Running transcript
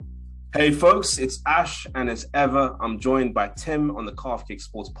Hey folks, it's Ash, and as ever, I'm joined by Tim on the Calf Kick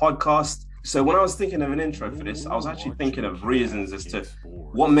Sports podcast. So when I was thinking of an intro for this, I was actually thinking of reasons as to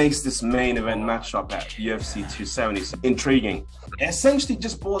what makes this main event matchup at UFC 270 so intriguing. It essentially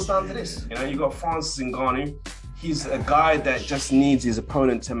just boils down to this. You got Francis Ngannou. He's a guy that just needs his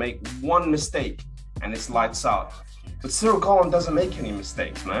opponent to make one mistake, and it's lights out. But Cyril Gane doesn't make any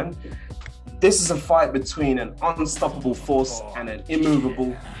mistakes, man. This is a fight between an unstoppable force and an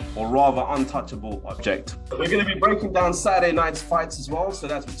immovable, or rather untouchable object. We're going to be breaking down Saturday night's fights as well. So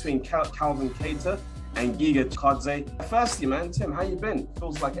that's between Calvin Kattar and Giga Chikadze. Firstly, man, Tim, how you been?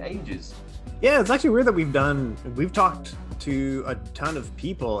 Feels like ages. Yeah, it's actually weird that we've talked to a ton of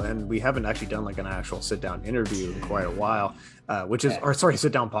people and we haven't actually done like an actual sit-down interview in quite a while,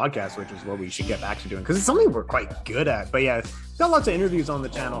 sit-down podcast, which is what we should get back to doing because it's something we're quite good at. But yeah, we've got lots of interviews on the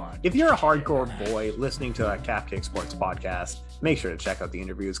channel. If you're a hardcore boy listening to a Calf Kick Sports podcast, make sure to check out the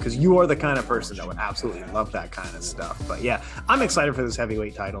interviews because you are the kind of person that would absolutely love that kind of stuff. But yeah, I'm excited for this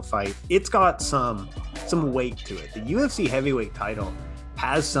heavyweight title fight. It's got some weight to it. The UFC heavyweight title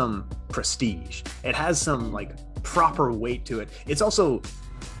has some prestige. It has some like proper weight to it. It's also,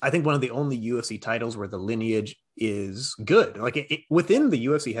 I think, one of the only UFC titles where the lineage is good. Like within the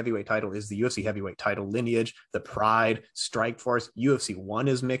UFC heavyweight title is the UFC heavyweight title lineage, the Pride, Strikeforce, UFC 1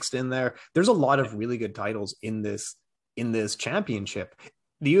 is mixed in there. There's a lot of really good titles in this championship.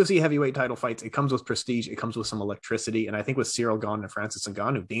 The UFC heavyweight title fights, it comes with prestige, it comes with some electricity, and I think with Cyril Gane and Francis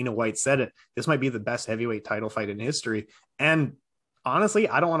Ngannou, Dana White said it, this might be the best heavyweight title fight in history. And honestly,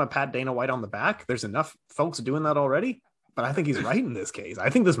 I don't want to pat Dana White on the back. There's enough folks doing that already, but I think he's right in this case.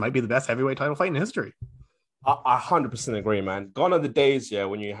 I think this might be the best heavyweight title fight in history. I 100% agree, man. Gone are the days,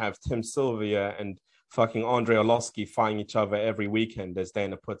 when you have Tim Sylvia and fucking Andre Arlovski fighting each other every weekend, as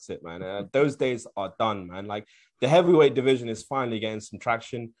Dana puts it, man. Those days are done, man. Like, the heavyweight division is finally getting some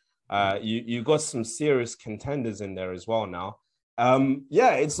traction. You got some serious contenders in there as well now.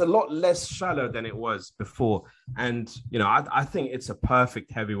 It's a lot less shallow than it was before. And, I think it's a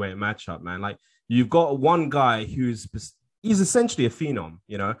perfect heavyweight matchup, man. Like, you've got one guy he's essentially a phenom,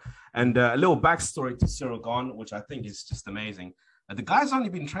 and a little backstory to Cyril Gane, which I think is just amazing. The guy's only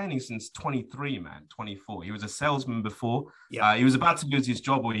been training since 23, man, 24. He was a salesman before. Yeah. He was about to lose his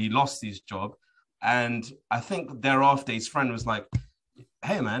job, or he lost his job. And I think thereafter, his friend was like,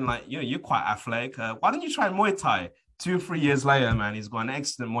 hey, man, like, you're quite athletic. Why don't you try Muay Thai? 2-3 years later, man, he's got an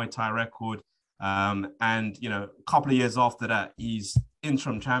excellent Muay Thai record. And, a couple of years after that, he's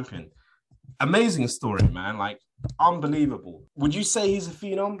interim champion. Amazing story, man. Like, unbelievable. Would you say he's a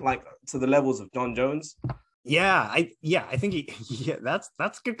phenom, like to the levels of John Jones? I think that's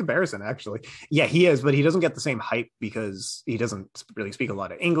a good comparison, actually. Yeah, he is, but he doesn't get the same hype because he doesn't really speak a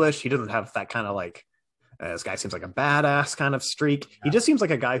lot of English. He doesn't have that kind of like, this guy seems like a badass kind of streak. Yeah. He just seems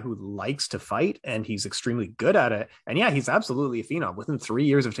like a guy who likes to fight and he's extremely good at it. And yeah, he's absolutely a phenom. Within 3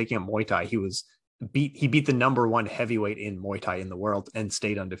 years of taking up Muay Thai, he beat the number one heavyweight in Muay Thai in the world and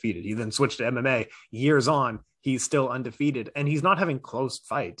stayed undefeated. He then switched to MMA. Years on, he's still undefeated and he's not having close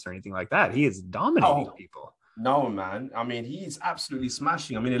fights or anything like that. He is dominating people. No, man. I mean, he's absolutely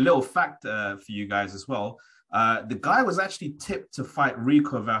smashing. I mean, a little fact for you guys as well. The guy was actually tipped to fight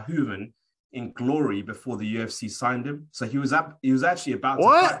Rico Verhoeven in Glory before the UFC signed him. So he was actually about to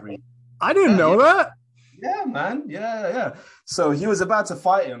fight Rico. I didn't know that. Yeah, man. Yeah. So he was about to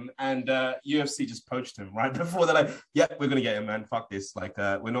fight him, and UFC just poached him right before. They're like, "Yeah, we're gonna get him, man. Fuck this. Like,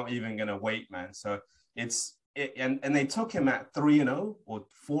 we're not even gonna wait, man." So and they took him at 3-0 or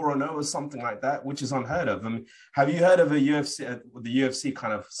 4-0 or something like that, which is unheard of. I mean, have you heard of the UFC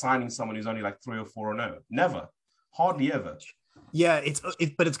kind of signing someone who's only like 3 or 4-0? Never, hardly ever. Yeah,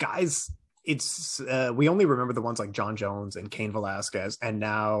 but it's guys. We only remember the ones like John Jones and Cain Velasquez, and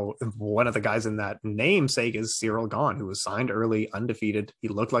now one of the guys in that namesake is Cyril Gane, who was signed early, undefeated. He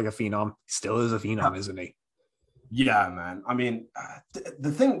looked like a phenom, still is a phenom, isn't he? Yeah, man. I mean,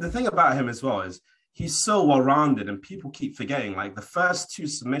 the thing about him as well is he's so well-rounded, and people keep forgetting, like, the first two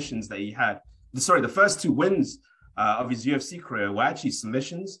wins of his UFC career were actually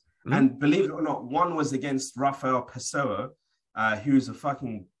submissions. Mm-hmm. And believe it or not, one was against Rafael Pessoa, who's a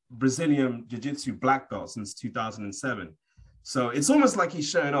fucking Brazilian jiu-jitsu black belt since 2007. So it's almost like he's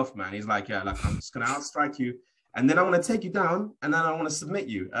showing off, man. He's like, yeah, like, I'm just going to outstrike you, and then I want to take you down, and then I want to submit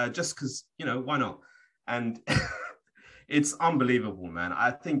you, just because, why not? And it's unbelievable, man.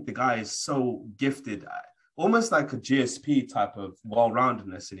 I think the guy is so gifted, almost like a GSP type of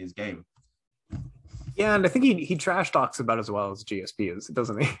well-roundedness in his game. Yeah, and I think he trash talks about as well as GSP is,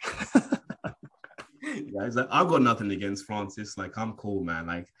 doesn't he? Yeah, he's like, I've got nothing against Francis. Like, I'm cool, man.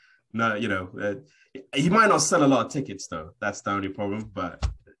 Like, no, he might not sell a lot of tickets, though. That's the only problem. But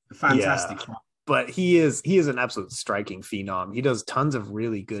Fantastic. Yeah. But he is an absolute striking phenom. He does tons of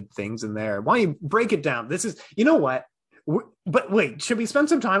really good things in there. Why don't you break it down? This is, you know what? But wait, should we spend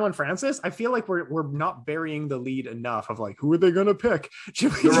some time on Francis? I feel like we're not burying the lead enough of like, who are they going to pick?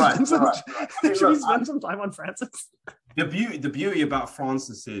 Should we spend some time on Francis? The beauty about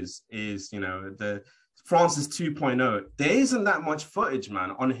Francis is the Francis 2.0. There isn't that much footage,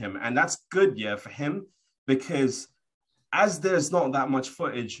 man, on him, and that's good, for him, because as there's not that much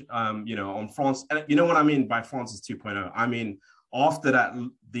footage, on France, and you know what I mean by Francis 2.0. I mean after that,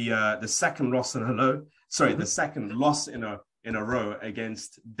 the second loss in a row. Sorry, the second loss in a row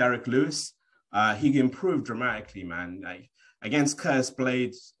against Derek Lewis, he improved dramatically, man. Like against Curtis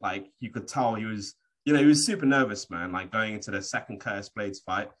Blades, like you could tell he was super nervous, man. Like going into the second Curtis Blades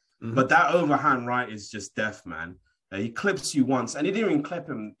fight, but that overhand right is just death, man. He clips you once, and he didn't even clip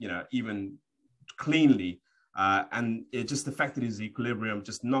him, even cleanly, and it just affected his equilibrium,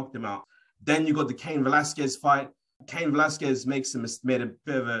 just knocked him out. Then you got the Cain Velasquez fight. Cain Velasquez made a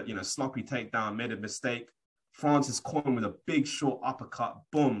bit of a sloppy takedown, made a mistake. Francis caught him with a big short uppercut,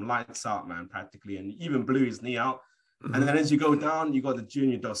 boom, lights out, man, practically, and even blew his knee out. And then as you go down, you got the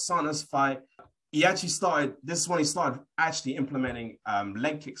Junior Dos Santos fight. He actually started. This is when he started actually implementing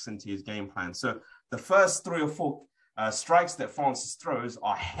leg kicks into his game plan. So the first 3 or 4 strikes that Francis throws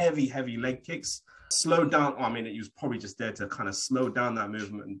are heavy leg kicks. Slow down. I mean, he was probably just there to kind of slow down that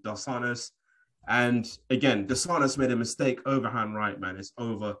movement in Dos Santos. And again, Dos Santos made a mistake, overhand right, man. It's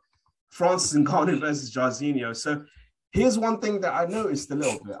over. Francis Ngannou versus Jairzinho. So here's one thing that I noticed a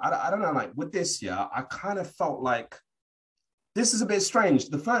little bit. I don't know, like with this, I kind of felt like this is a bit strange.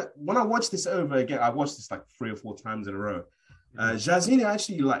 When I watched this over again, I watched this like 3 or 4 times in a row. Jairzinho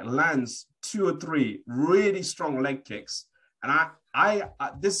actually like lands 2 or 3 really strong leg kicks. And I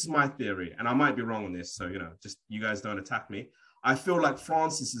this is my theory, and I might be wrong on this. So, just you guys don't attack me. I feel like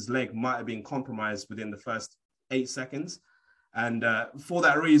Francis's leg might have been compromised within the first 8 seconds. And for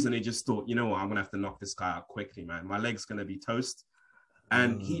that reason, he just thought, you know what, I'm going to have to knock this guy out quickly, man. My leg's going to be toast.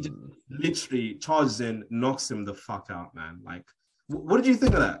 And he just literally charges in, knocks him the fuck out, man. Like, what did you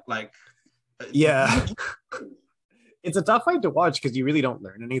think of that? Like, yeah. It's a tough fight to watch because you really don't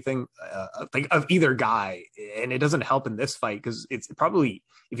learn anything of either guy. And it doesn't help in this fight because it's probably,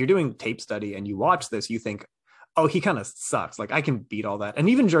 if you're doing tape study and you watch this, you think, oh, he kind of sucks. Like, I can beat all that. And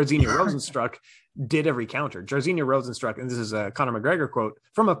even Jairzinho Rozenstruik did every counter. Jairzinho Rozenstruik, and this is a Conor McGregor quote,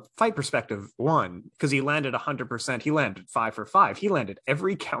 from a fight perspective, won because he landed 100%. He landed 5 for 5. He landed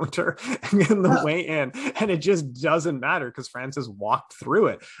every counter in the way in, and it just doesn't matter because Francis walked through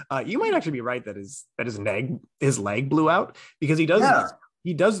it. You might actually be right that his leg blew out because he does. Yeah.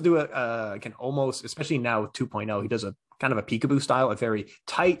 He does do can almost, especially now with 2.0, he does a kind of a peekaboo style, a very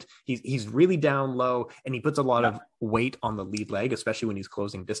tight. He's really down low, and he puts a lot of weight on the lead leg, especially when he's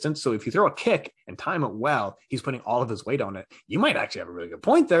closing distance. So if you throw a kick and time it well, he's putting all of his weight on it. You might actually have a really good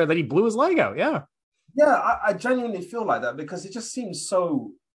point there that he blew his leg out. Yeah. Yeah, I genuinely feel like that because it just seems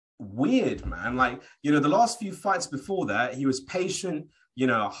so weird, man. Like, the last few fights before that, he was patient,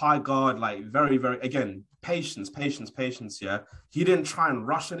 high guard, like very, very, again, patience. Yeah. He didn't try and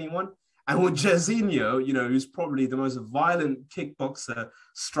rush anyone. And with Jairzinho, who's probably the most violent kickboxer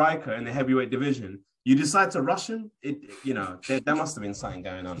striker in the heavyweight division, you decide to rush him. There must have been something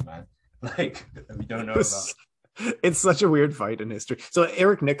going on, man. Like, we don't know about. It's such a weird fight in history. So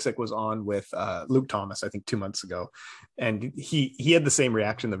Eric Nixick was on with Luke Thomas, I think 2 months ago. And he had the same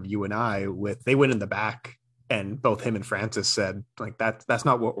reaction of you and I with, they went in the back. And both him and Francis said, like, that's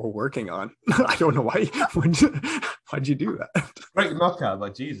not what we're working on. I don't know why. Why'd you do that? Great knockout,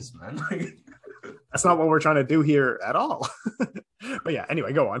 like Jesus, man. That's not what we're trying to do here at all. But yeah,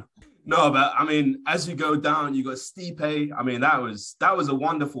 anyway, go on. No, but I mean, as you go down, you got Stipe. I mean, that was a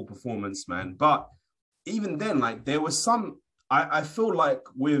wonderful performance, man. But even then, like, there was some. I feel like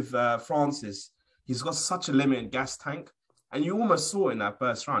with Francis, he's got such a limited gas tank, and you almost saw it in that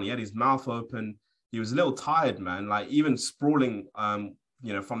first round. He had his mouth open. He was a little tired, man, like even sprawling, from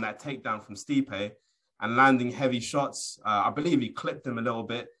that takedown from Stipe and landing heavy shots. I believe he clipped him a little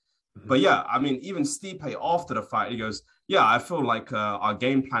bit. But yeah, I mean, even Stipe after the fight, he goes, yeah, I feel like our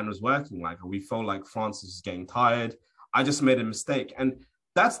game plan was working. Like we felt like Francis was getting tired. I just made a mistake. And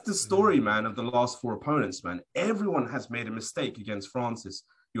that's the story, man, of the last 4 opponents, man. Everyone has made a mistake against Francis.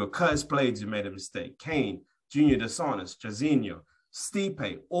 You got Curtis Blades who made a mistake. Cain, Junior Dos Santos, Jairzinho,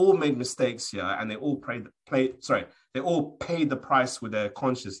 Stipe, all made mistakes here, and they all paid the price with their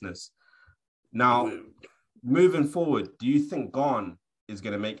consciousness. Now, moving forward, do you think Gane is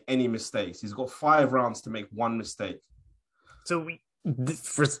going to make any mistakes? He's got 5 rounds to make 1 mistake. So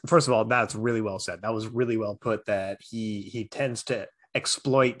first of all, that's really well said. That was really well put. That he tends to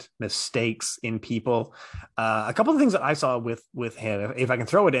exploit mistakes in people. A couple of things that I saw with him, if I can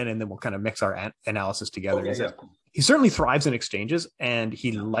throw it in, and then we'll kind of mix our analysis together, is that he certainly thrives in exchanges, and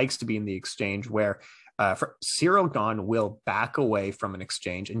he likes to be in the exchange where Ciryl Gane will back away from an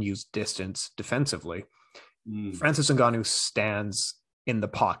exchange and use distance defensively. Francis Ngannou stands in the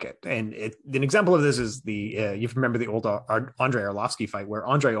pocket, and an example of this is you remember the old Andrei Arlovsky fight where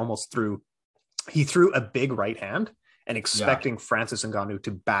Andrei almost threw a big right hand and expecting Francis Ngannou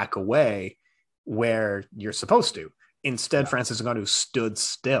to back away where you're supposed to. Instead, Francis Ngannou stood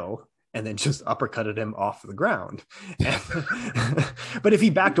still and then just uppercutted him off the ground. But if he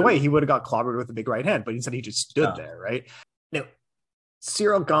backed away, he would have got clobbered with a big right hand, but instead he just stood there, right? Now,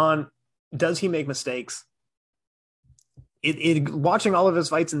 Ciryl Gane, does he make mistakes? Watching all of his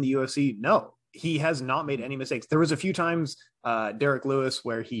fights in the UFC, no, he has not made any mistakes. There was a few times Derek Lewis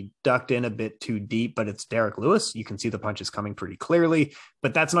where he ducked in a bit too deep, but it's Derek Lewis. You can see the punches coming pretty clearly,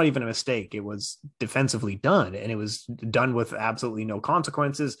 but that's not even a mistake. It was defensively done, and it was done with absolutely no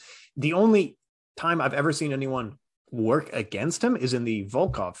consequences. The only time I've ever seen anyone work against him is in the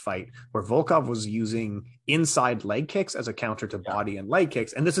Volkov fight, where Volkov was using inside leg kicks as a counter to body and leg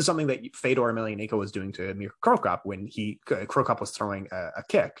kicks. And this is something that Fedor Emelianenko was doing to Mir Krokop when Krokop was throwing a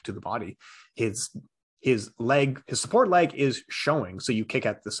kick to the body. His support leg is showing, so you kick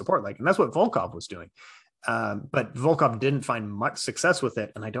at the support leg, and that's what Volkov was doing. But Volkov didn't find much success with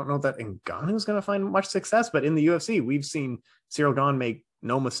it, and I don't know that Ngannou is going to find much success. But in the UFC, we've seen Ciryl Gane make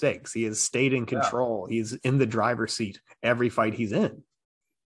no mistakes. He has stayed in control. He's in the driver's seat every fight he's in.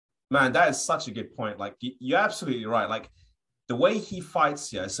 Man, that is such a good point. Like, you're absolutely right. Like, the way he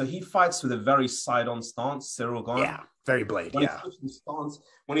fights, so he fights with a very side-on stance, Ciryl Gane. Yeah, very blade, When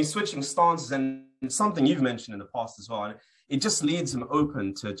he's switching stances, and something you've mentioned in the past as well, and it just leaves him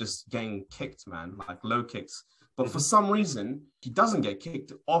open to just getting kicked, man, like low kicks. But for some reason, he doesn't get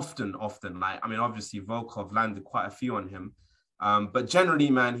kicked often. Like, I mean, obviously, Volkov landed quite a few on him. But generally,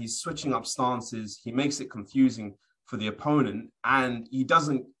 man, he's switching up stances. He makes it confusing for the opponent, and he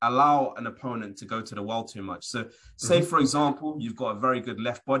doesn't allow an opponent to go to the well too much. So say, for example, you've got a very good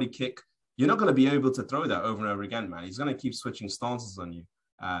left body kick. You're not going to be able to throw that over and over again, man. He's going to keep switching stances on you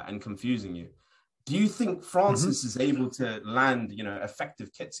and confusing you. Do you think Francis is able to land,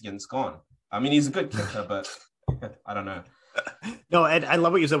 effective kicks against Gane? I mean, he's a good kicker, but I don't know. No, Ed, I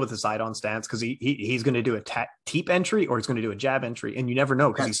love what you said with the side-on stance, because he's going to do a teep entry or he's going to do a jab entry, and you never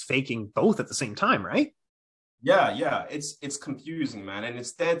know because he's faking both at the same time, right? Yeah. It's confusing, man, and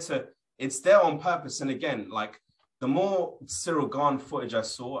it's there on purpose. And again, like, the more Ciryl Gane footage I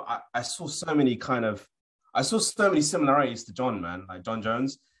saw so many similarities to John, man, like John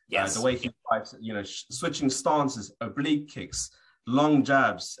Jones. Yes, the way he fights, switching stances, oblique kicks, long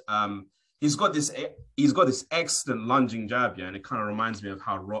jabs. He's got this excellent lunging jab, and it kind of reminds me of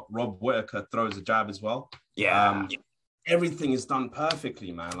how Rob Whittaker throws a jab as well. Everything is done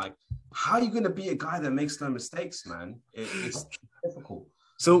perfectly, man. Like, how are you going to be a guy that makes no mistakes, man? It's difficult.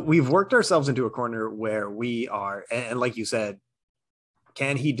 So we've worked ourselves into a corner where we are, and like you said,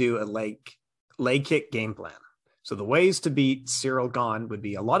 can he do a leg kick game plan? So the ways to beat Ciryl Gane would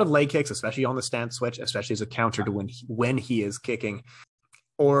be a lot of leg kicks, especially on the stance switch, especially as a counter to when he is kicking,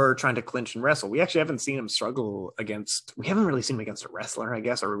 or trying to clinch and wrestle. We actually haven't seen him struggle we haven't really seen him against a wrestler, I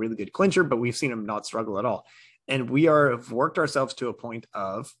guess, or a really good clincher, but we've seen him not struggle at all. And we have worked ourselves to a point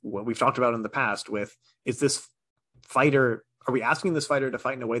of what we've talked about in the past with, are we asking this fighter to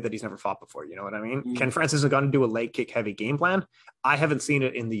fight in a way that he's never fought before? You know what I mean? Can Francis Ngannou do a leg kick heavy game plan? I haven't seen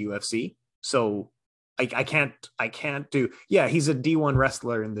it in the UFC. So I can't do, he's a D1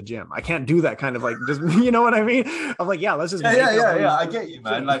 wrestler in the gym. I can't do that kind of like, just, you know what I mean? I'm like, let's just. Yeah. I get you,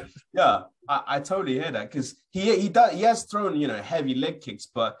 man. Like, I totally hear that, because he has thrown, heavy leg kicks,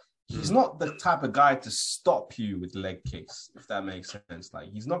 but he's not the type of guy to stop you with leg kicks, if that makes sense.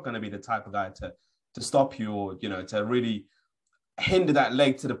 Like, he's not going to be the type of guy to stop you, or, to really hinder that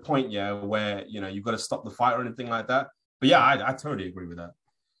leg to the point, where, you've got to stop the fight or anything like that. But I totally agree with that.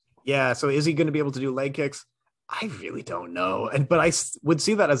 Yeah, so is he going to be able to do leg kicks? I really don't know. But I would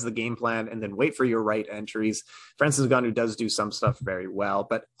see that as the game plan, and then wait for your right entries. Francis Ngannou does do some stuff very well,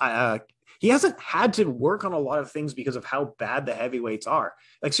 but he hasn't had to work on a lot of things because of how bad the heavyweights are.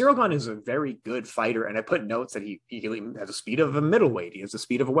 Like, Ciryl Gane is a very good fighter, and I put notes that he has the speed of a middleweight, he has the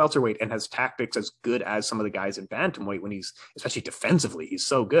speed of a welterweight, and has tactics as good as some of the guys in bantamweight when he's, especially defensively, he's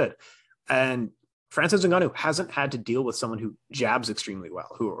so good. And Francis Ngannou hasn't had to deal with someone who jabs extremely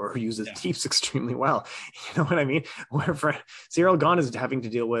well, who uses teeps extremely well. You know what I mean? Where Ciryl Gane is having to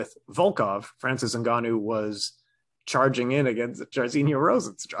deal with Volkov, Francis Ngannou was charging in against Jairzinho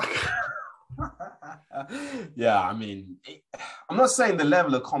Rozenstruik. Yeah, I mean, I'm not saying the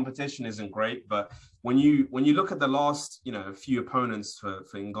level of competition isn't great, but when you look at the last few opponents for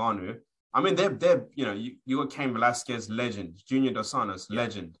Ngannou, I mean they're you got Cain Velasquez, legend, Junior Dos Santos,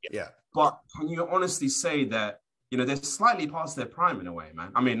 legend. Yeah. But can you honestly say that they're slightly past their prime in a way,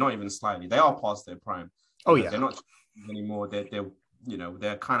 man? I mean, not even slightly, they are past their prime. Oh yeah, they're not anymore. They're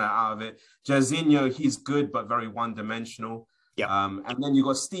kind of out of it. Jairzinho, he's good but very one-dimensional. Yeah. And then you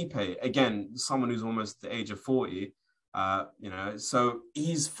got Stipe, again, someone who's almost the age of 40. So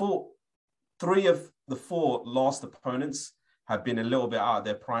he's fought 3 of the 4 last opponents have been a little bit out of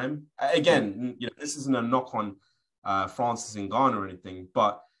their prime. Again, this isn't a knock on Francis Ngannou or anything,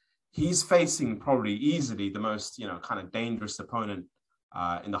 but he's facing probably easily the most, kind of dangerous opponent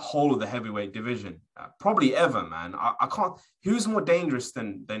in the whole of the heavyweight division, probably ever, man. I can't. Who's more dangerous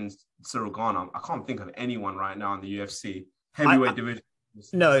than Cyril Gane? I can't think of anyone right now in the UFC heavyweight division.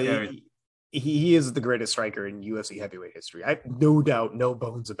 No, he is the greatest striker in UFC heavyweight history. I have no doubt, no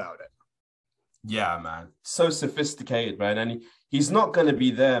bones about it. Yeah, man. So sophisticated, man. And he's not going to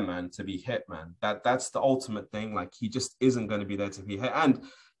be there, man, to be hit, man. That's the ultimate thing. Like, he just isn't going to be there to be hit. And,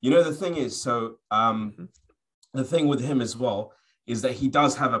 the thing is, so the thing with him as well is that he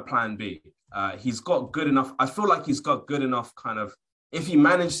does have a plan B. He's got good enough. I feel like he's got good enough kind of, if he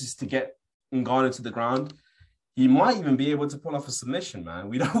manages to get Ngannou to the ground, he might even be able to pull off a submission, man.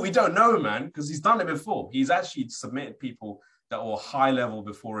 We don't know, man, because he's done it before. He's actually submitted people that were high level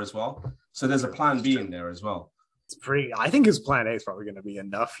before as well. So there's a plan B in there as well. I think his plan A is probably going to be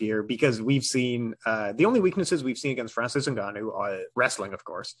enough here, because we've seen the only weaknesses we've seen against Francis Ngannou are wrestling, of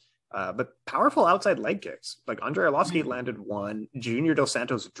course, but powerful outside leg kicks. Like Andrei Arlovski landed one. Junior Dos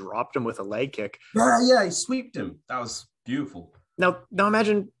Santos dropped him with a leg kick. Yeah, he sweeped him. That was beautiful. Now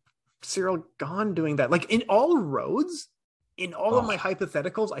imagine Cyril Gane doing that. Like in all roads, in all of my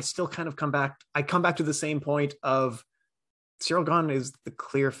hypotheticals, I still kind of come back to the same point of Cyril Gane is the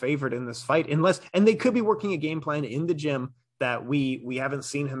clear favorite in this fight, and they could be working a game plan in the gym that we haven't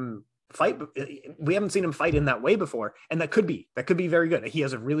seen him fight. We haven't seen him fight in that way before, and that could be very good. He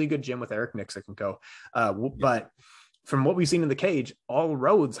has a really good gym with Eric Nicksick and co. But from what we've seen in the cage, all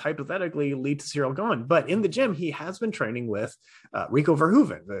roads hypothetically lead to Cyril Gane. But in the gym, he has been training with Rico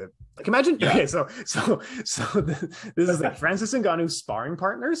Verhoeven. Imagine. Yeah. Okay, so this is like Francis Ngannou's sparring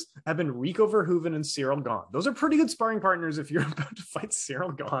partners have been Rico Verhoeven and Cyril Gane. Those are pretty good sparring partners if you're about to fight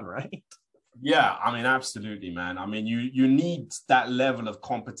Cyril Gane, right? Yeah, I mean, absolutely, man. I mean, you need that level of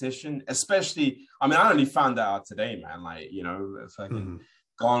competition, especially. I mean, I only found that out today, man. Like,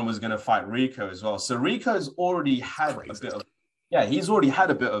 Gane was going to fight Rico as well. So Rico's already had he's already had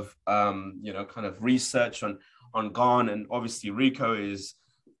a bit of, kind of research on Gane. And obviously Rico is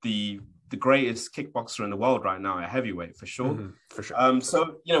the greatest kickboxer in the world right now at heavyweight, for sure. Mm-hmm, for sure.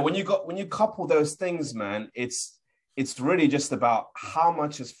 So, when you couple those things, man, it's really just about how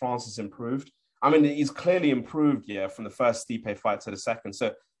much has Francis improved. I mean, he's clearly improved, from the first Stipe fight to the second.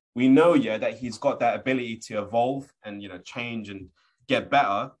 So we know, that he's got that ability to evolve and, change and get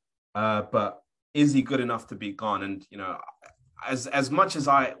better, but is he good enough to beat Gane? And as much as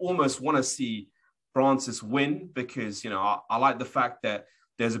I almost want to see Francis win, because I like the fact that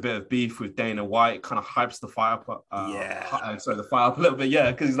there's a bit of beef with Dana White, kind of hypes the fight up. The fight up a little bit,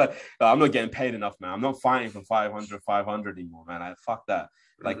 because he's like, I'm not getting paid enough, man. I'm not fighting for 500 anymore, man. Fuck that.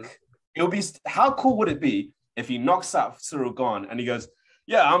 Like, it'll be. How cool would it be if he knocks out Cyril Gane and he goes,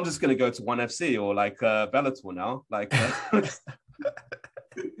 "Yeah, I'm just gonna go to ONE FC or like Bellator now," like.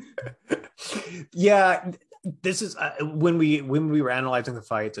 This is when we were analyzing the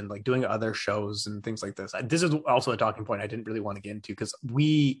fights and like doing other shows and things like this. This is also a talking point I didn't really want to get into, because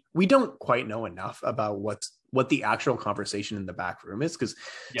we don't quite know enough about what the actual conversation in the back room is, because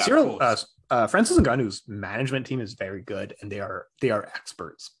Francis Ngannou's management team is very good, and they are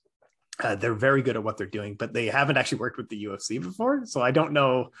experts. They're very good at what they're doing, but they haven't actually worked with the UFC before, so I don't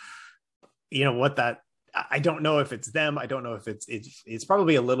know what that. I don't know if it's them. I don't know if it's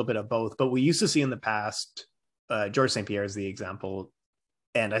probably a little bit of both, but we used to see in the past, George St. Pierre is the example.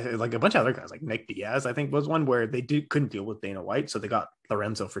 And I like a bunch of other guys, like Nick Diaz, I think was one where they couldn't deal with Dana White. So they got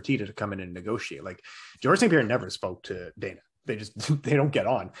Lorenzo Fertitta to come in and negotiate. Like George St. Pierre never spoke to Dana. They don't get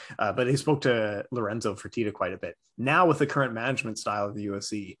on, but they spoke to Lorenzo Fertitta quite a bit. Now with the current management style of the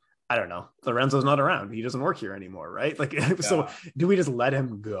UFC, I don't know. Lorenzo's not around. He doesn't work here anymore. Right. Like, So do we just let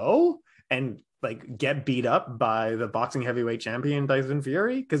him go and like get beat up by the boxing heavyweight champion Tyson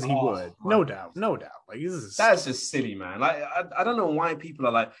Fury? Because he would, no doubt. Like that's just silly, man. Like I don't know why people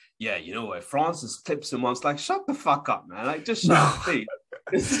are like, if Francis clips him once, like shut the fuck up, man. Like just shut up, please.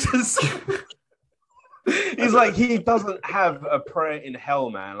 It's just He's like, he doesn't have a prayer in hell,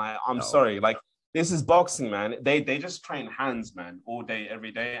 man. Like, I'm sorry. Like, this is boxing, man. They just train hands, man, all day,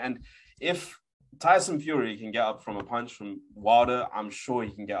 every day. And if Tyson Fury can get up from a punch from Wilder, I'm sure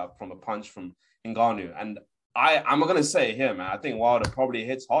he can get up from a punch from Ngannou. And I'm going to say here, man, I think Wilder probably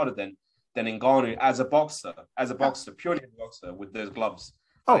hits harder than Ngannou as a boxer, purely a boxer with those gloves.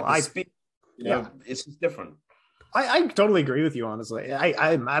 Oh, like speed, it's just different. I totally agree with you, honestly.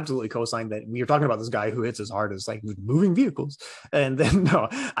 I'm absolutely co-signing that. We are talking about this guy who hits as hard as like moving vehicles. And then, no,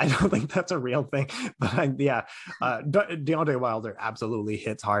 I don't think that's a real thing. But Deontay Wilder absolutely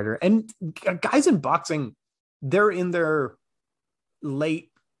hits harder. And guys in boxing, they're in their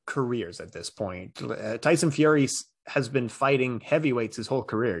late careers at this point. Tyson Fury has been fighting heavyweights his whole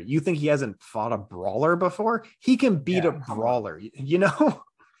career. You think he hasn't fought a brawler before? He can beat a brawler, you know?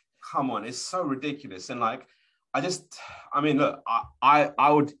 Come on, it's so ridiculous. And like, look, I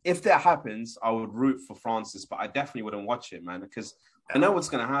would, if that happens, I would root for Francis, but I definitely wouldn't watch it, man, because I know what's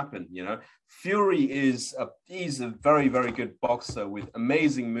going to happen. You know, Fury he's a very, very good boxer with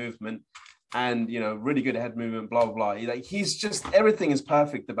amazing movement and, you know, really good head movement, blah, blah, blah. He's just, everything is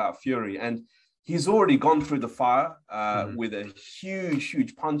perfect about Fury. And he's already gone through the fire with a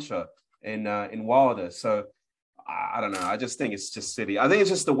huge puncher in Wilder. So, I don't know. I just think it's just silly. I think it's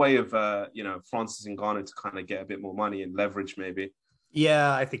just a way of, Francis Ngannou to kind of get a bit more money and leverage, maybe.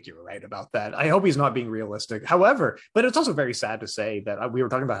 Yeah, I think you're right about that. I hope he's not being realistic. However, but it's also very sad to say that we were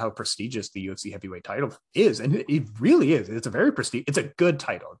talking about how prestigious the UFC heavyweight title is, and it really is. It's a very prestigious. It's a good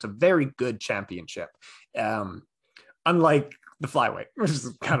title. It's a very good championship. Unlike the flyweight, which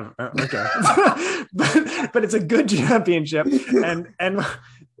is kind of okay, but it's a good championship, and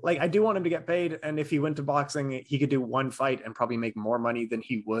like, I do want him to get paid. And if he went to boxing, he could do one fight and probably make more money than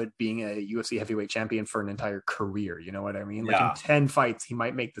he would being a UFC heavyweight champion for an entire career. You know what I mean? Like in 10 fights, he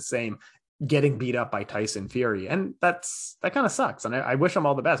might make the same getting beat up by Tyson Fury. And that kind of sucks. And I wish him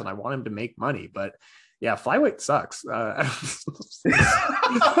all the best and I want him to make money, but yeah, flyweight sucks. Flyweight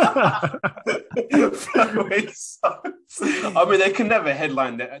sucks. I mean, they can never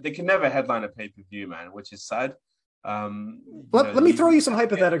headline a pay-per-view, man, which is sad. Let me throw you some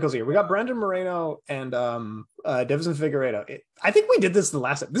hypotheticals here. We got Brandon Moreno and Deiveson Figueiredo. I think we did this the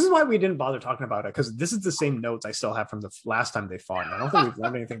last time. This is why we didn't bother talking about it, because this is the same notes I still have from the last time they fought. And I don't think we've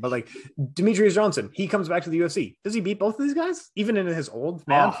learned anything. But like Demetrius Johnson, he comes back to the UFC. Does he beat both of these guys, even in his old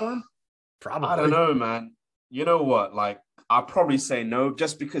man form? Probably. I don't know, man. You know what? Like, I'll probably say no,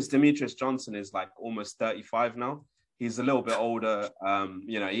 just because Demetrius Johnson is like almost 35 now. He's a little bit older.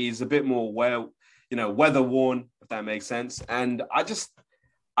 He's a bit more weather worn, if that makes sense. And I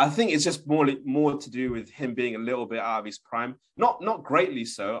think it's just more to do with him being a little bit out of his prime. Not greatly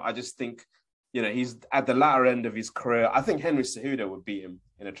so. I just think, he's at the latter end of his career. I think Henry Cejudo would beat him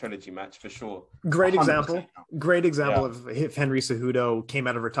in a trilogy match for sure. Great example of if Henry Cejudo came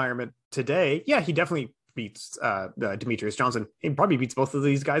out of retirement today. Yeah, he definitely beats Demetrius Johnson. He probably beats both of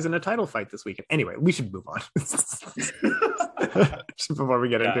these guys in a title fight this weekend. Anyway, we should move on before we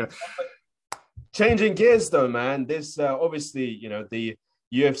get into it. Changing gears though, man. This obviously, the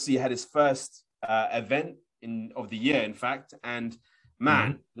UFC had its first event of the year, in fact, and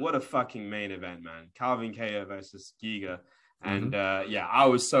man, what a fucking main event, man. Calvin Kattar versus Giga. And I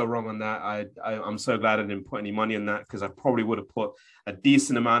was so wrong on that. I'm so glad I didn't put any money on that, because I probably would have put a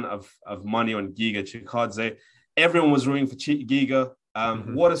decent amount of money on Giga Chikadze. Everyone was rooting for Giga.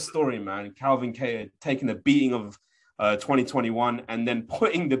 What a story, man. Calvin Kattar taking the beating of 2021 and then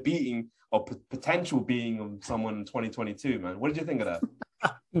putting the beating or potential beating of someone in 2022, man. What did you think of that?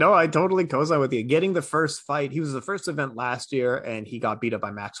 No, I totally co-sign with you. Getting the first fight, he was the first event last year, and he got beat up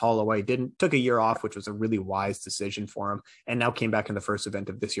by Max Holloway. Took a year off, which was a really wise decision for him, and now came back in the first event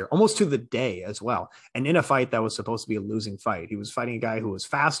of this year, almost to the day as well. And in a fight that was supposed to be a losing fight, he was fighting a guy who was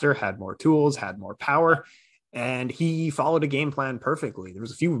faster, had more tools, had more power, and he followed a game plan perfectly. There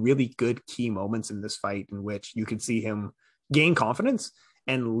was a few really good key moments in this fight in which you could see him gain confidence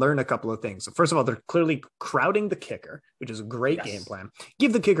and learn a couple of things. So first of all, they're clearly crowding the kicker, which is a great game plan.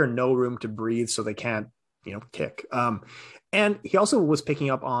 Give the kicker no room to breathe so they can't, kick. And he also was picking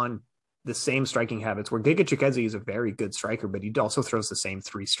up on the same striking habits where Giga Chikadze is a very good striker, but he also throws the same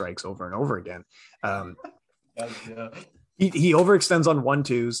 3 strikes over and over again. He overextends on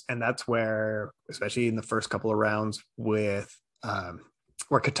 1-2s, and that's where, especially in the first couple of rounds with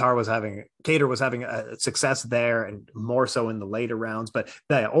where Kattar was having a success there, and more so in the later rounds. But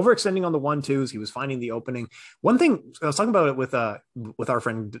overextending on the 1-2s, he was finding the opening. One thing I was talking about it with our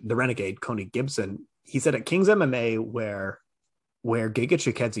friend the Renegade Coney Gibson. He said at King's MMA, where Giga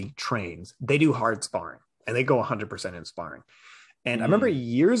Chikadze trains, they do hard sparring and they go 100% in sparring. And I remember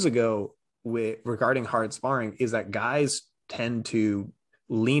years ago, regarding hard sparring is that guys tend to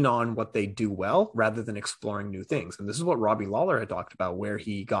lean on what they do well rather than exploring new things. And this is what Robbie Lawler had talked about, where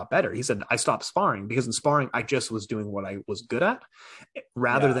he got better. He said, I stopped sparring because in sparring, I just was doing what I was good at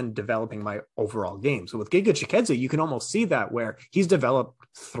rather than developing my overall game. So with Giga Chikadze, you can almost see that where he's developed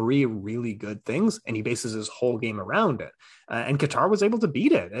 3 really good things and he bases his whole game around it. And Qatar was able to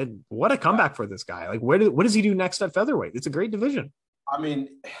beat it. And what a comeback for this guy. Like, what does he do next at featherweight? It's a great division. I mean,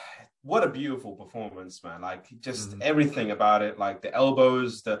 what a beautiful performance, man. Like, just everything about it, like the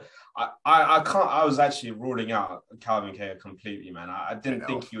elbows, I was actually ruling out Calvin Kattar completely, man. I didn't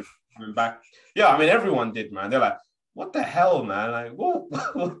think he would come back. Yeah, I mean, everyone did, man. They're like, what the hell, man? Like, what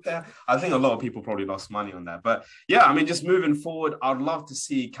the? I think a lot of people probably lost money on that. But yeah, I mean, just moving forward, I'd love to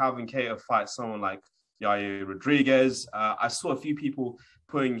see Calvin Kattar fight someone like Yair Rodriguez. I saw a few people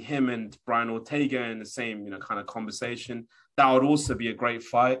putting him and Brian Ortega in the same, kind of conversation. That would also be a great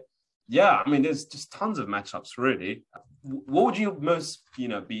fight. Yeah, I mean, there's just tons of matchups, really. What would you most,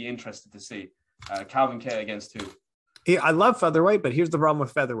 be interested to see? Calvin Kattar against who? Yeah, I love featherweight, but here's the problem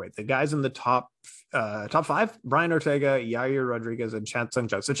with featherweight. The guys in the top 5, Brian Ortega, Yair Rodriguez, and Chan Sung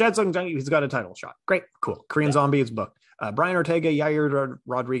Jung. So Chan Sung Jung, he's got a title shot. Great, cool. Korean Zombie is booked. Brian Ortega, Yair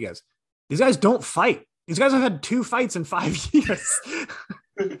Rodriguez. These guys don't fight. These guys have had 2 fights in 5 years.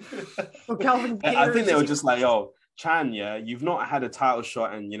 So Calvin Kattar, I think they were just like, yo, Chan, you've not had a title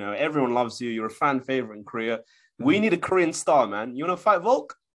shot and, everyone loves you. You're a fan favorite in Korea. We need a Korean star, man. You want to fight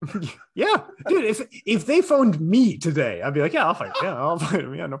Volk? Yeah, dude, if they phoned me today, I'd be like, yeah, I'll fight. Yeah, I'll fight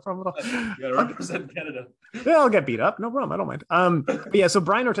him. Yeah, no problem at all. You gotta represent Canada. Yeah, I'll get beat up. No problem. I don't mind. But yeah, so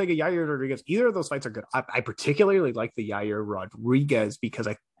Brian Ortega, Yair Rodriguez, either of those fights are good. I particularly like the Yair Rodriguez because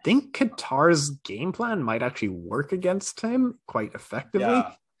I think Qatar's game plan might actually work against him quite effectively.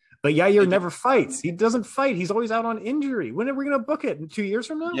 Yeah. But Yair never fights. He doesn't fight. He's always out on injury. When are we going to book it? In 2 years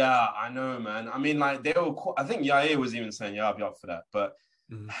from now? Yeah, I know, man. I mean, like, I think Yair was even saying, yeah, I'll be up for that. But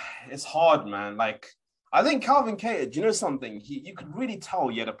it's hard, man. Like, I think Calvin Kattar, do you know something? You could really tell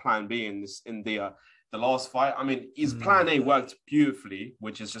he had a plan B in the last fight. I mean, his plan A worked beautifully,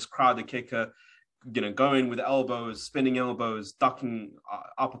 which is just crowd the kicker, going with elbows, spinning elbows, ducking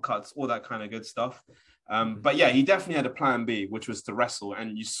uppercuts, all that kind of good stuff. But yeah, he definitely had a plan B, which was to wrestle.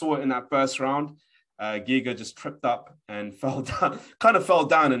 And you saw it in that first round. Giga just tripped up and fell down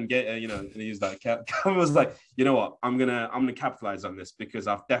and he's like, Calvin was like, you know what? I'm gonna capitalize on this because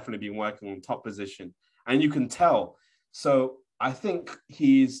I've definitely been working on top position. And you can tell. So I think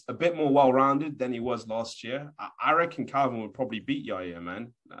he's a bit more well-rounded than he was last year. I reckon Calvin would probably beat Yair,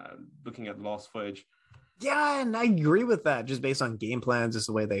 man, looking at the last footage. Yeah, and I agree with that, just based on game plans, just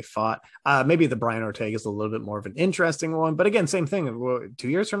the way they fought. Maybe the Brian Ortega is a little bit more of an interesting one. But again, same thing. 2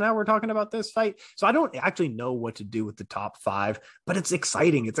 years from now, we're talking about this fight. So I don't actually know what to do with the top 5, but it's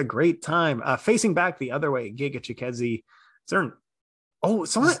exciting. It's a great time. Facing back the other way, Giga Chikadze.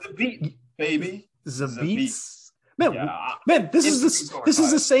 Zabit, baby. Zabit. Man, this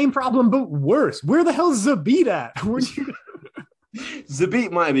is the same problem, but worse. Where the hell is Zabit at?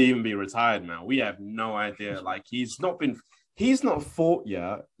 Zabit might even be retired now. We have no idea. Like, he's not fought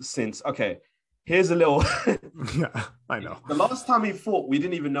yet since. Okay, here's a little. Yeah, I know. The last time he fought, we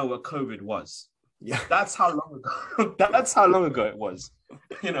didn't even know what COVID was. Yeah, that's how long ago. That's how long ago it was.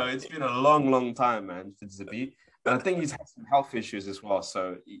 It's been a long, long time, man, for Zabit. And I think he's had some health issues as well.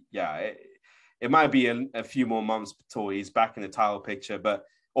 So yeah, it might be a few more months till he's back in the title picture,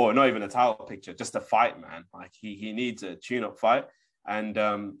 or not even a title picture, just a fight, man. Like, he needs a tune-up fight. And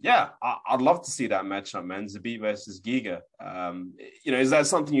I'd love to see that matchup, man. Zabit versus Giga. Is that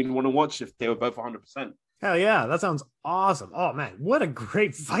something you'd want to watch if they were both 100%? Hell yeah, that sounds awesome. Oh man, what a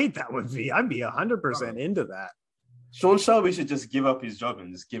great fight that would be. I'd be 100% into that. Sean Shelby should just give up his job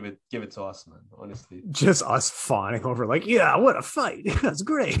and just give it to us, man. Honestly, just us fawning over like, yeah, what a fight. That's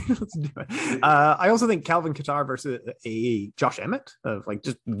great. Let's do it. I also think Calvin Kattar versus a Josh Emmett,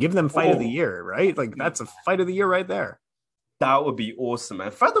 just give them fight of the year, right? Like, that's a fight of the year right there. That would be awesome,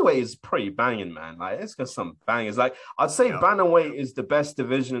 man. Featherweight is pretty banging, man. Like, it's got some bangers. Like, I'd say bantamweight is the best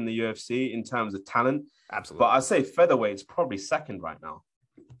division in the UFC in terms of talent. Absolutely. But I'd say featherweight is probably second right now.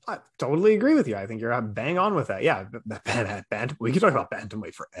 I totally agree with you. I think you're bang on with that. Yeah, we could talk about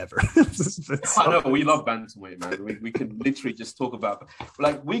bantamweight forever. I know, we love bantamweight, man. We can literally just talk about,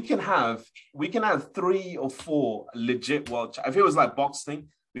 like, we can have 3 or 4 legit world. If it was like boxing,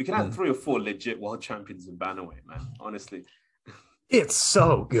 we can have 3 or 4 legit world champions in bantamweight, man. Honestly. It's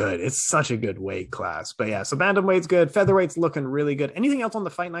so good. It's such a good weight class. But yeah, so bantamweight's good. Featherweight's looking really good. Anything else on the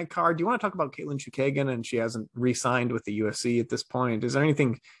Fight Night card? Do you want to talk about Katlyn Chookagian, and she hasn't re-signed with the UFC at this point? Is there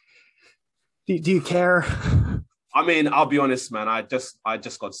anything? Do you care? I mean, I'll be honest, man. I just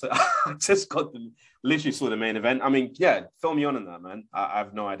got literally saw the main event. I mean, yeah, fill me on that, man. I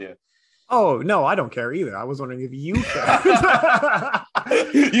have no idea. Oh no, I don't care either. I was wondering if you care.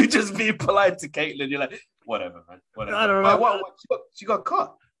 You just be polite to Caitlyn. You're like, whatever, man. Whatever. I don't know. What she got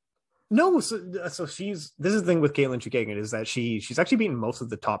caught? No, so this is the thing with Caitlyn Chukagian is that she's actually beaten most of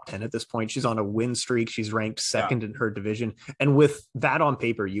the top 10 at this point. She's on a win streak. She's ranked second in her division. And with that on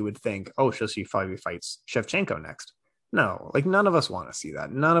paper, you would think, oh, she probably fights Shevchenko next. No, like none of us want to see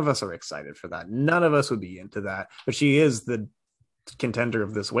that. None of us are excited for that. None of us would be into that. But she is the contender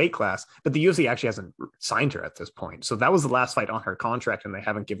of this weight class. But the UFC actually hasn't signed her at this point. So that was the last fight on her contract, and they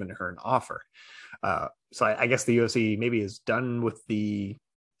haven't given her an offer. So I guess the UFC maybe is done with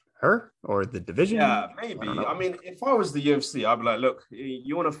her or the division. Yeah, maybe. I mean, if I was the UFC, I'd be like, look,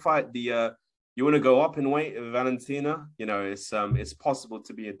 you want to fight you want to go up in weight, Valentina? You know, it's possible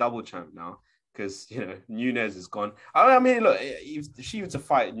to be a double champ now because, you know, Nunes is gone. I mean, look, if she was to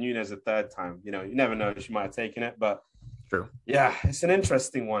fight Nunes a third time, you know, you never know, she might have taken it, but true. Yeah, it's an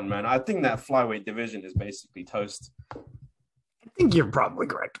interesting one, man. I think that flyweight division is basically toast. I think you're probably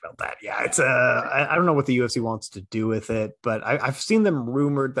correct about that. Yeah, it's I don't know what the UFC wants to do with it, but I've seen them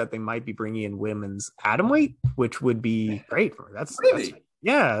rumored that they might be bringing in women's atomweight, which would be great. That's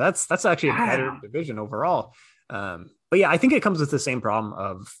actually a better division overall. But yeah, I think it comes with the same problem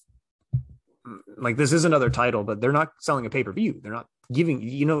of like this is another title, but they're not selling a pay-per-view. They're not giving,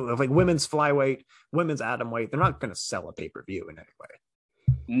 you know, like women's flyweight, women's atomweight. They're not going to sell a pay-per-view in any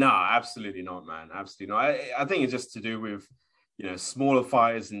way. No, absolutely not, man. Absolutely not. I think it's just to do with, you know, smaller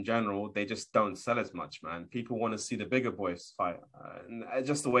fighters in general. They just don't sell as much, man. People want to see the bigger boys fight, and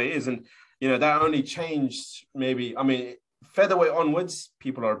just the way it is. And you know, that only changed maybe. I mean, featherweight onwards,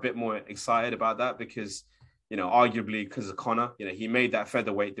 people are a bit more excited about that because, you know, arguably because of Conor, you know, he made that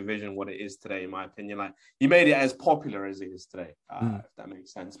featherweight division what it is today, in my opinion. Like he made it as popular as it is today, if that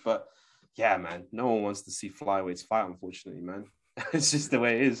makes sense. But yeah, man, no one wants to see flyweights fight, unfortunately, man. It's just the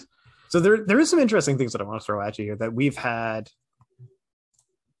way it is. So there is some interesting things that I want to throw at you here that we've had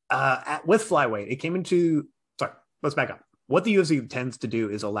with flyweight. It came into, sorry, let's back up. What the UFC tends to do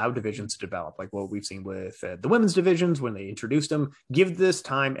is allow divisions to develop, like what we've seen with the women's divisions when they introduced them. Give this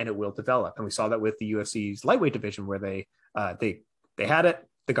time and it will develop. And we saw that with the UFC's lightweight division where they had it,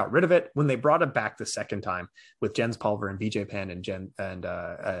 they got rid of it. When they brought it back the second time with Jens Pulver and BJ Penn and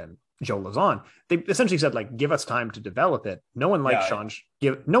Joe Lauzon, they essentially said, like, give us time to develop it. No one likes Sean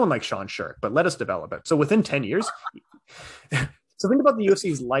Sherk, but let us develop it. So within 10 years, so think about the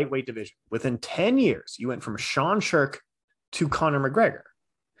UFC's lightweight division. Within 10 years, you went from Sean Sherk to Conor McGregor.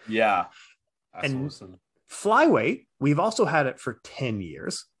 Yeah. That's awesome. Flyweight, we've also had it for 10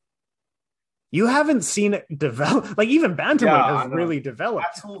 years. You haven't seen it develop. Like even bantamweight has really developed.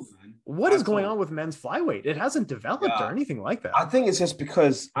 That's all, man. What is going on with men's flyweight? It hasn't developed or anything like that. I think it's just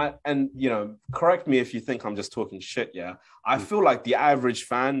because, you know, correct me if you think I'm just talking shit, yeah? I feel like the average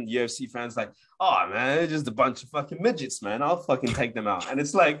fan, UFC fans, like, oh, man, they're just a bunch of fucking midgets, man. I'll fucking take them out. And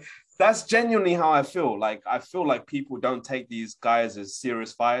it's like, that's genuinely how I feel. Like, I feel like people don't take these guys as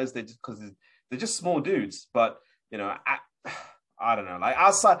serious fighters. Because they're just small dudes. But, you know, I don't know. Like,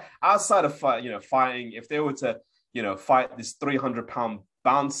 outside of fighting, if they were to, you know, fight this 300-pound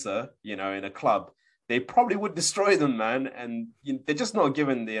bouncer, you know, in a club, they probably would destroy them, man. And they're just not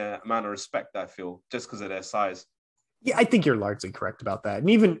given the amount of respect, I feel, just because of their size. Yeah, I think you're largely correct about that. And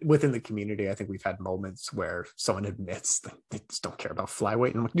even within the community, I think we've had moments where someone admits that they just don't care about flyweight.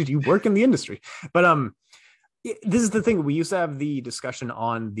 And I'm like, dude, you work in the industry. But this is the thing. We used to have the discussion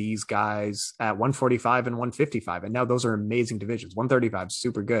on these guys at 145 and 155. And now those are amazing divisions. 135 is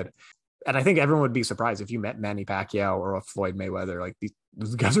super good. And I think everyone would be surprised if you met Manny Pacquiao or a Floyd Mayweather. Like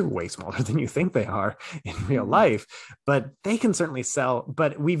those guys are way smaller than you think they are in real life, but they can certainly sell.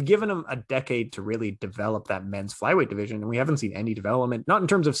 But we've given them a decade to really develop that men's flyweight division. And we haven't seen any development, not in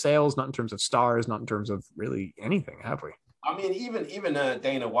terms of sales, not in terms of stars, not in terms of really anything, have we? I mean, even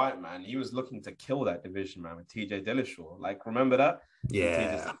Dana White, man, he was looking to kill that division, man, with TJ Dillashaw. Like, remember that?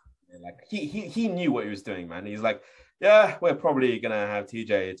 Yeah. Like he knew what he was doing, man. He's like, yeah, we're probably going to have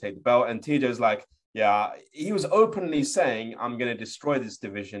TJ take the belt. And TJ's like, yeah, he was openly saying, I'm going to destroy this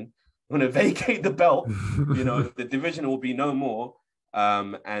division. I'm going to vacate the belt. You know, the division will be no more.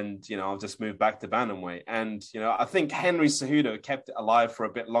 And, you know, I'll just move back to bantamweight. And, you know, I think Henry Cejudo kept it alive for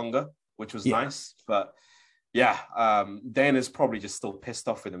a bit longer, which was nice. But, yeah, Dana's probably just still pissed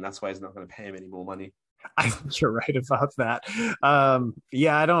off with him. That's why he's not going to pay him any more money. I think you're right about that.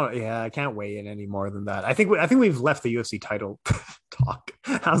 I can't weigh in any more than that. I think we've left the UFC title talk.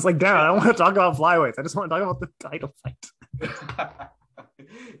 I was like, damn, I don't want to talk about flyweights. I just want to talk about the title fight.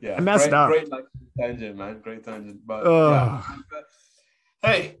 Yeah, I messed up. tangent, man. Great tangent. But Oh. yeah.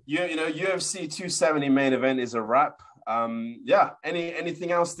 Hey, you know, UFC 270 main event is a wrap. Yeah.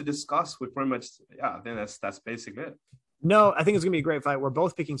 Anything else to discuss? We pretty much, yeah. I think that's basically it. No, I think it's gonna be a great fight. We're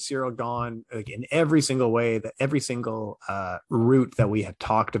both picking Cyril Gane like, in every single way, that every single route that we had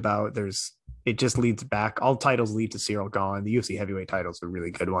talked about. It just leads back. All titles lead to Cyril Gane. The UFC heavyweight title is a really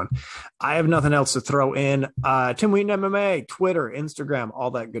good one. I have nothing else to throw in. Tim Wheaton MMA, Twitter, Instagram,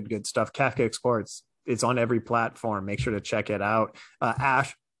 all that good stuff. Kafka Sports. It's on every platform. Make sure to check it out.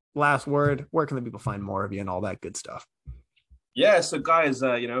 Ash, last word. Where can the people find more of you and all that good stuff? Yeah, so guys,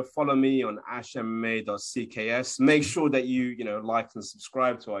 you know, follow me on ashmma.cks. Make sure that you know, like and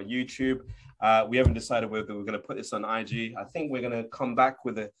subscribe to our YouTube. We haven't decided whether we're going to put this on IG. I think we're going to come back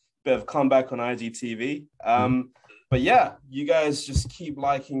with a bit of comeback on IGTV. But yeah, you guys just keep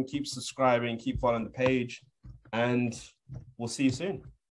liking, keep subscribing, keep following the page, and we'll see you soon.